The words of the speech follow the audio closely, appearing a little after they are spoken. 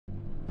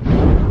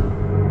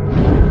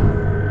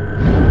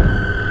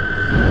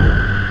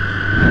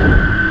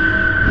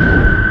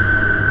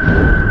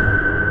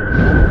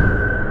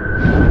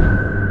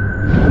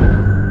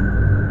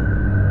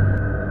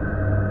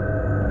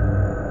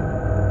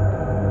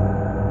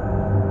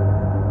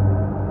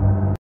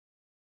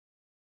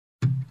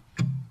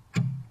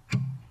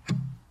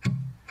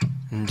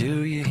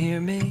Do you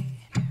hear me?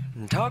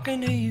 I'm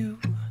talking to you.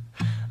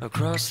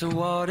 Across the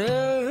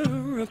water,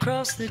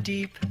 across the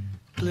deep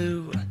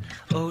blue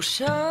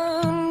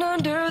ocean,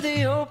 under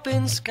the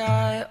open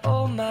sky.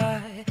 Oh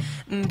my,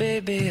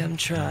 baby, I'm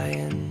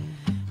trying.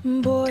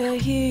 Boy, I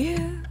hear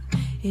you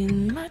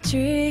in my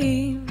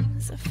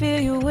dreams. I feel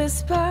you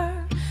whisper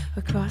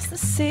across the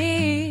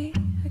sea.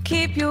 I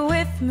keep you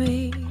with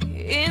me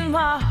in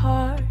my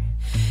heart.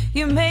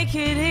 You make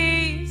it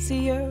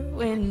easier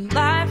when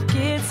life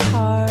gets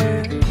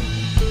hard.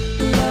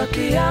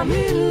 Lucky I'm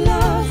in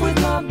love with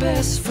my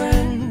best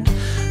friend.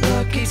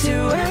 Lucky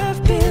to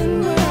have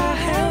been where I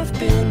have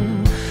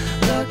been.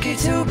 Lucky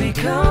to be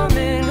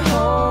coming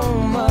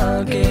home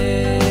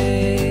again.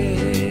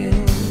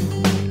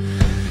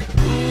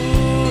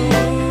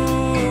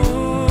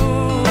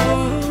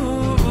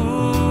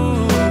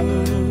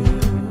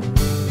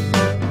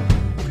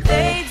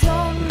 They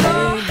don't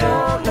know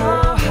how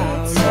long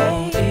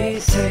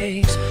it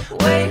takes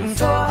waiting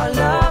for a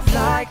love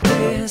like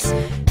this.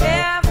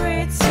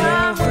 Every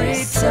time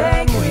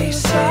we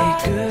say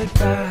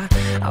goodbye,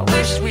 I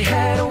wish we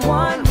had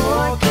one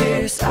more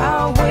kiss.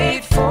 I'll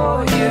wait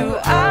for you,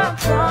 I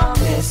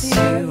promise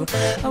you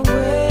I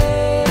will.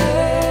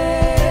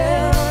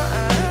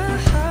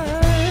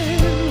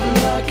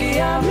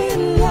 Lucky I'm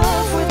in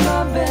love with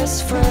my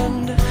best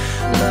friend.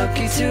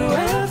 Lucky to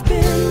have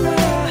been where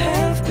I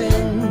have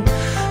been.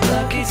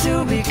 Lucky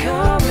to be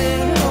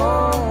coming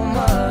home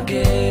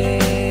again.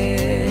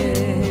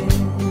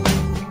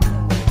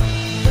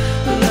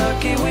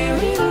 Lucky we're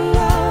in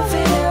love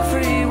in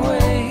every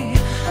way.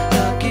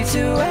 Lucky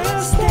to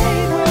have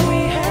stayed where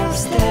we have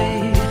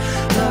stayed.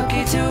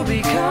 Lucky to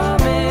be coming